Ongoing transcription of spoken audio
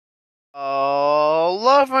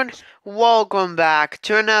Hello everyone, welcome back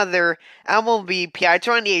to another MLB PI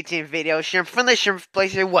 2018 video. Schimpf from the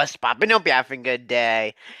SchimpfThe. What's poppin'? Hope you're having a good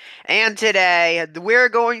day. And today, we're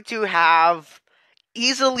going to have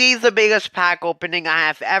easily the biggest pack opening I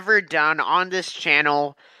have ever done on this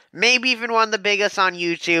channel. Maybe even one of the biggest on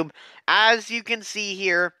YouTube. As you can see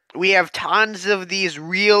here, we have tons of these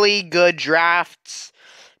really good drafts.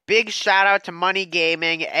 Big shout out to Money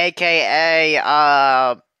Gaming,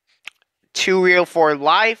 aka, Too Real for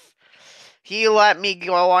Life. He let me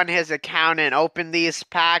go on his account and open these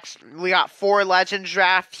packs. We got 4 legend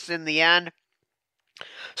drafts in the end.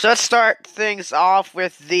 So let's start things off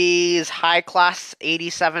with these high class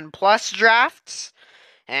 87 plus drafts.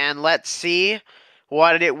 And let's see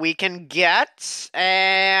what we can get.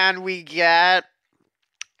 And we get...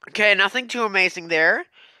 Okay, nothing too amazing there.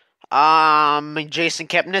 Jason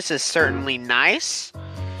Kipnis is certainly nice.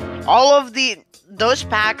 All of those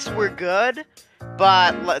packs were good,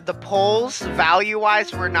 but the pulls,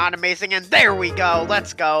 value-wise, were not amazing. And there we go.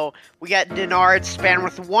 Let's go. We got Denard Span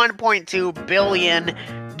with 1.2 billion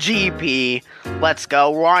GP. Let's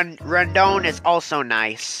go. Rondon is also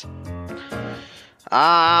nice.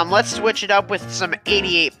 Let's switch it up with some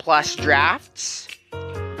 88 plus drafts.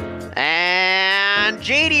 And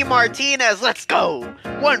JD Martinez, let's go!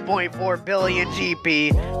 1.4 billion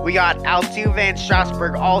GP. We got Altuve and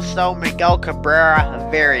Strasburg, also Miguel Cabrera, a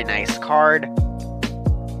very nice card.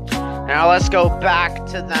 Now let's go back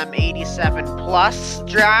to them 87 plus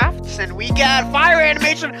drafts, and we got Fire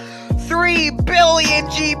Animation, 3 billion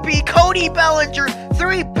GP. Cody Bellinger,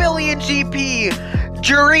 3 billion GP.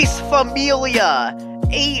 Juris Familia,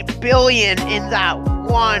 8 billion in that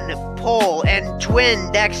one pull, and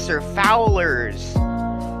Twin Dexter Fowlers.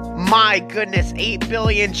 My goodness, 8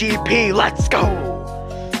 billion GP. Let's go.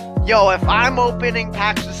 Yo, if I'm opening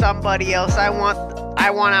packs with somebody else, I want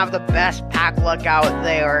to have the best pack luck out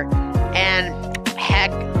there. And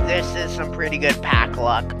heck, this is some pretty good pack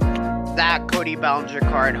luck. That Cody Bellinger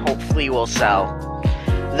card hopefully will sell.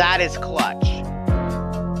 That is clutch.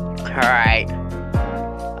 Alright.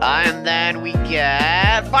 And then we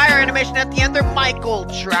get Fire Animation at the end there, Michael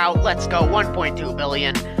Trout. Let's go, 1.2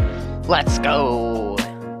 billion. Let's go.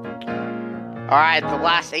 Alright, the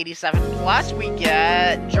last 87 plus, we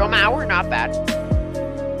get Joe Mauer, not bad.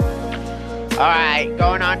 Alright,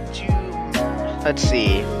 going on to, let's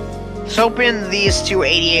see. Let's open these two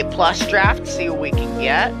 88 plus drafts, see what we can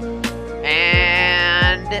get.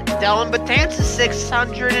 And Dylan Betances,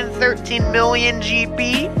 613 million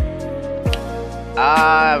GP.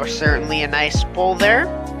 Certainly a nice pull there.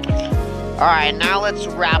 Alright, now let's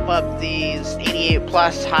wrap up these 88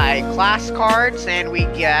 plus high class cards, and we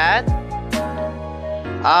get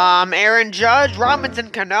Aaron Judge, Robinson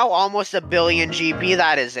Cano, almost a billion GP.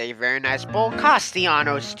 That is a very nice pull.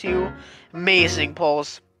 Castellanos too, amazing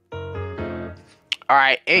pulls.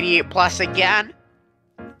 Alright, 88 plus again.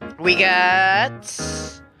 We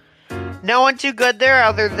get no one too good there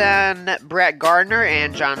other than Brett Gardner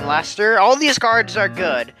and John Lester. All these cards are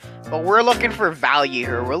good, but we're looking for value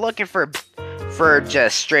here. We're looking for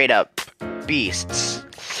just straight up beasts.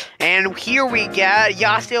 And here we get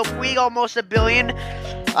Yasiel Puig, almost a billion.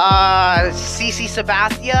 CC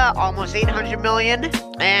Sabathia, almost 800 million.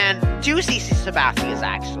 And 2 CC Sabathias,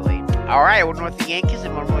 actually. Alright, one with the Yankees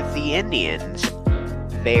and one with the Indians.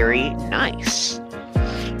 Very nice.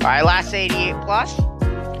 Alright, last 88 plus.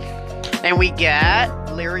 And we get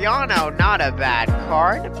Liriano, not a bad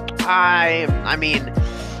card. I mean,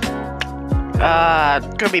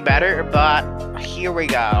 could be better, but here we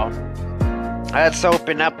go. Let's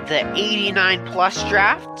open up the 89 plus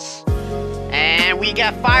drafts. And we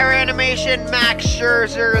get Fire Animation, Max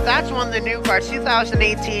Scherzer. That's one of the new cards,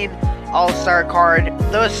 2018 All-Star card.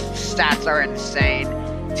 Those stats are insane.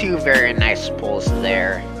 2 very nice pulls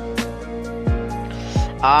there.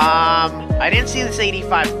 I didn't see this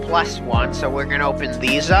 85 plus one, so we're gonna open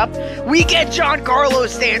these up. We get Giancarlo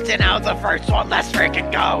Stanton out of the first one. Let's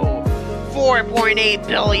freaking go. 4.8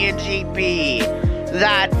 billion GP.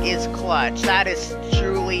 That is clutch. That is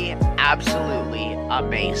truly, absolutely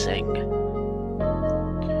amazing.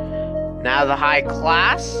 Now the high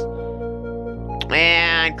class.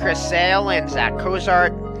 And Chris Sale and Zach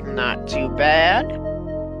Cozart. Not too bad.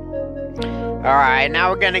 Alright,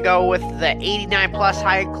 now we're going to go with the 89 plus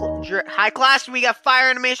high class. We got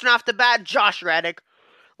Fire Animation off the bat, Josh Reddick.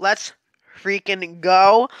 Let's freaking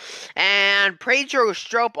go. And Pedro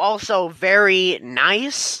Strop, also very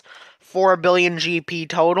nice. 4 billion GP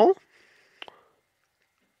total.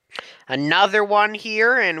 Another one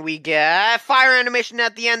here, and we get Fire Animation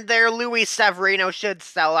at the end there. Luis Severino should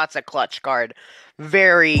sell. That's a clutch card.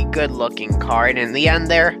 Very good looking card in the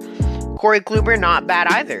end there. Corey Kluber, not bad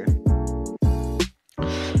either.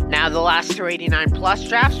 Now the last 289 plus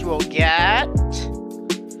drafts we'll get.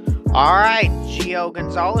 Alright, Gio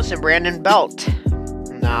Gonzalez and Brandon Belt.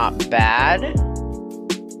 Not bad.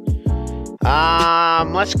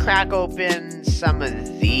 Let's crack open some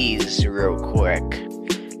of these real quick.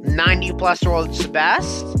 90 plus world's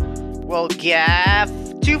best. We'll get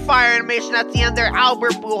 2 fire animation at the end there.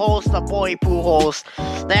 Albert Pujols, the boy Pujols.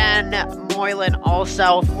 Then Moylan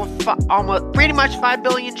also for almost pretty much 5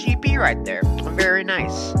 billion GP right there. Very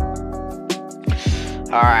nice.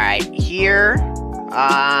 Alright, here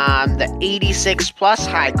the 86 plus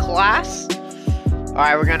high class.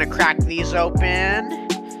 Alright, we're gonna crack these open.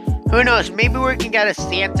 Who knows, maybe we can get a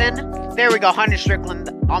Stanton. There we go, Hunter Strickland,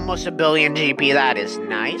 almost 1 billion GP. That is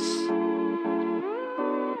nice.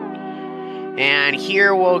 And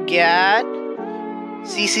here we'll get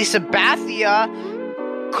CC Sabathia,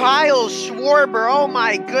 Kyle Schwarber. Oh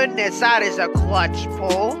my goodness, that is a clutch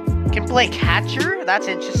pull. Can play catcher? That's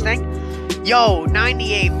interesting. Yo,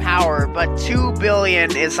 98 power, but 2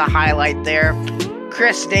 billion is a highlight there.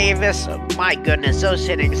 Chris Davis, my goodness, those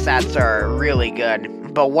hitting stats are really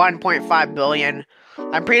good. But 1.5 billion.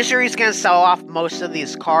 I'm pretty sure he's gonna sell off most of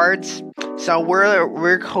these cards, so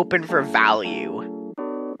we're hoping for value.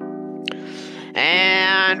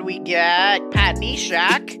 And we get Pat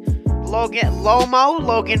Neshek,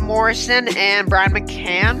 Logan Morrison, and Brian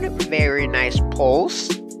McCann. Very nice pulls.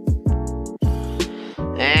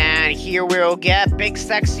 And here we'll get Big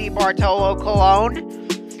Sexy Bartolo Colon.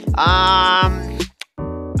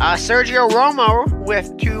 Sergio Romo with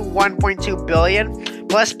 1.2 billion.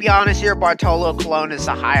 But let's be honest here, Bartolo Colon is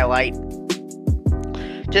a highlight.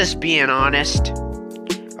 Just being honest.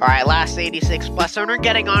 Alright, last 86 plus, and we're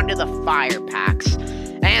getting on to the fire packs.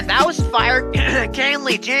 And that was fire.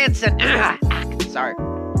 Kenley Jansen. Sorry.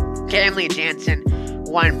 Kenley Jansen,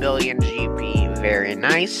 1 billion GP. Very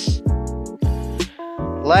nice.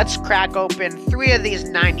 Let's crack open 3 of these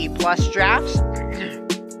 90 plus drafts.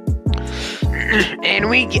 And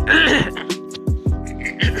we get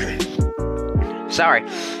sorry.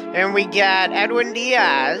 And we get Edwin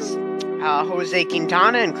Diaz, Jose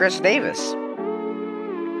Quintana, and Chris Davis.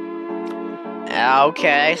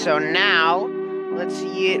 Okay, so now let's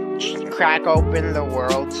crack open the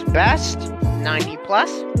world's best 90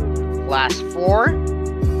 plus. Last 4.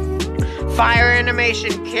 Fire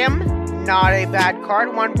animation Kim, not a bad card,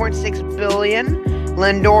 1.6 billion.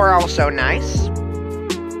 Lindor, also nice.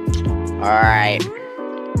 Alright,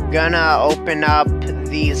 gonna open up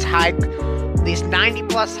these 90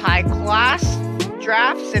 plus high class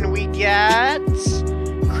drafts, and we get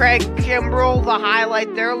Craig Kimbrell, the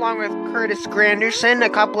highlight there, along with Curtis Granderson, a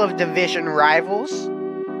couple of division rivals.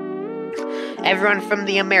 Everyone from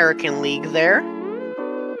the American League there.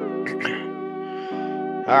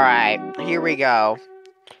 Alright, here we go.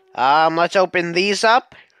 Let's open these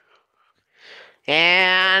up.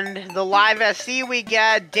 And the live SC, we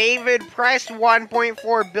get David Price,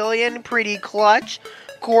 1.4 billion, pretty clutch.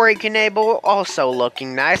 Corey Knebel, also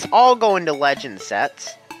looking nice. All going to legend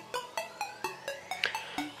sets.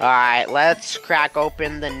 Alright, let's crack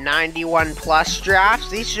open the 91 plus drafts.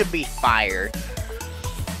 These should be fire.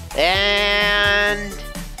 And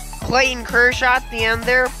Clayton Kershaw at the end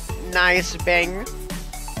there. Nice bang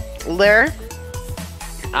there.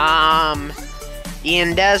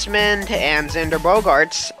 Ian Desmond and Xander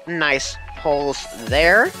Bogaerts, nice pulls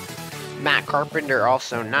there. Matt Carpenter,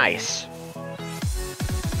 also nice.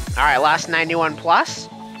 Alright, last 91 plus.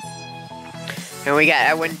 And we got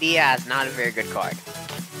Edwin Diaz, not a very good card.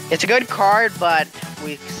 It's a good card, but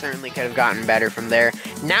we certainly could have gotten better from there.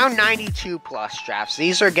 Now 92 plus drafts.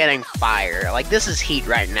 These are getting fire. Like, this is heat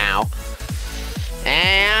right now.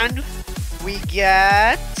 And we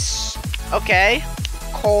get, okay,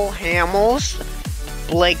 Cole Hamels,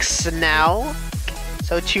 Blake Snell.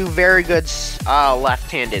 So 2 very good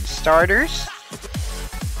left-handed starters.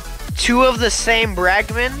 2 of the same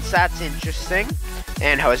Bregmans. That's interesting.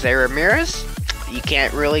 And Jose Ramirez. You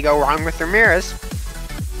can't really go wrong with Ramirez.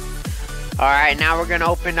 Alright, now we're going to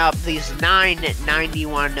open up these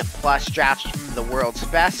 91 plus drafts from the world's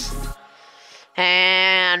best.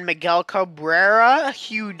 And Miguel Cabrera,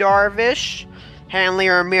 Hugh Darvish, Hanley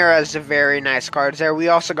Ramirez, very nice cards there. We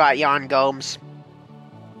also got Yan Gomes.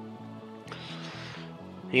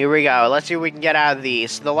 Here we go. Let's see what we can get out of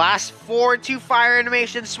these. The last 4, 2 fire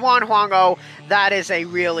animation, Swan Huango. That is a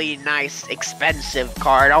really nice, expensive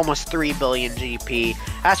card. Almost 3 billion GP.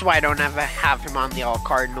 That's why I don't have him on the All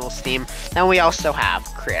Cardinals team. Then we also have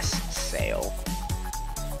Chris Sale.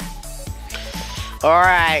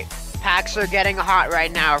 Alright. Packs are getting hot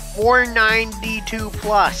right now. 492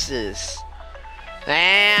 pluses.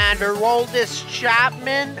 And Aroldis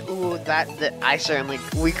Chapman. Ooh,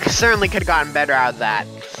 we certainly could have gotten better out of that.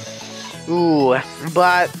 Ooh,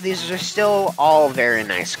 but these are still all very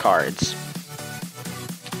nice cards.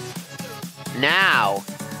 Now,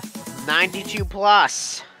 92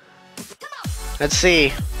 plus. Let's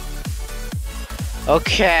see.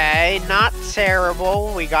 Okay, not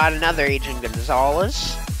terrible. We got another Agent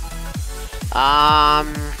Gonzalez.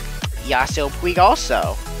 Yasiel Puig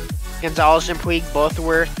also. Gonzalez and Puig both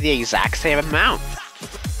worth the exact same amount.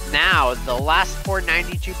 Now, the last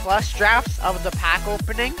 492 plus drafts of the pack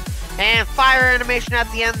opening. And fire animation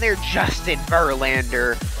at the end there, Justin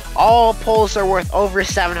Verlander. All pulls are worth over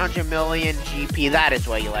 700 million GP. That is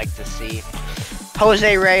what you like to see.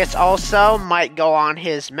 Jose Reyes also might go on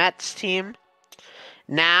his Mets team.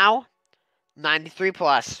 Now, 93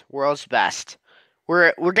 plus, world's best.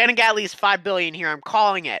 We're gonna get at least 5 billion here. I'm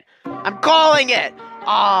calling it. I'm calling it.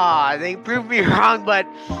 They proved me wrong, but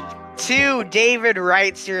 2 David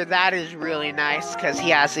Wrights here. That is really nice because he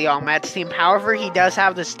has the All Mets team. However, he does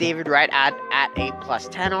have this David Wright at a plus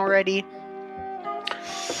 10 already.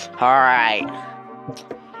 All right.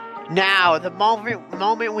 Now, the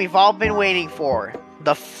moment we've all been waiting for.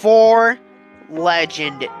 The 4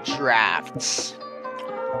 legend drafts.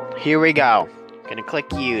 Here we go. Gonna click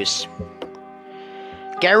use.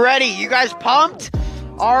 Get ready. You guys pumped?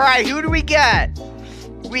 All right, who do we get?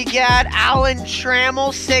 We get Alan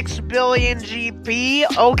Trammell, 6 billion GP.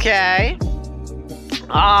 Okay.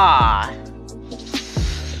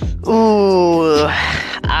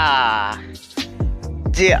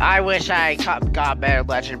 Dude, I wish I got better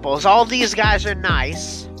legend pulls. All these guys are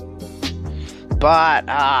nice. But,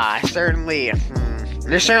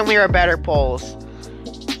 there certainly are better pulls.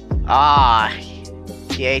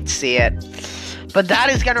 You hate to see it. But that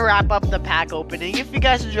is going to wrap up the pack opening. If you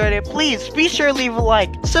guys enjoyed it, please be sure to leave a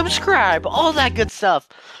like, subscribe, all that good stuff.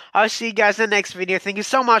 I'll see you guys in the next video. Thank you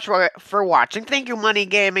so much for watching. Thank you, Money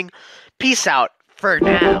Gaming. Peace out for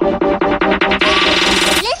now.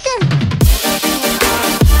 Listen.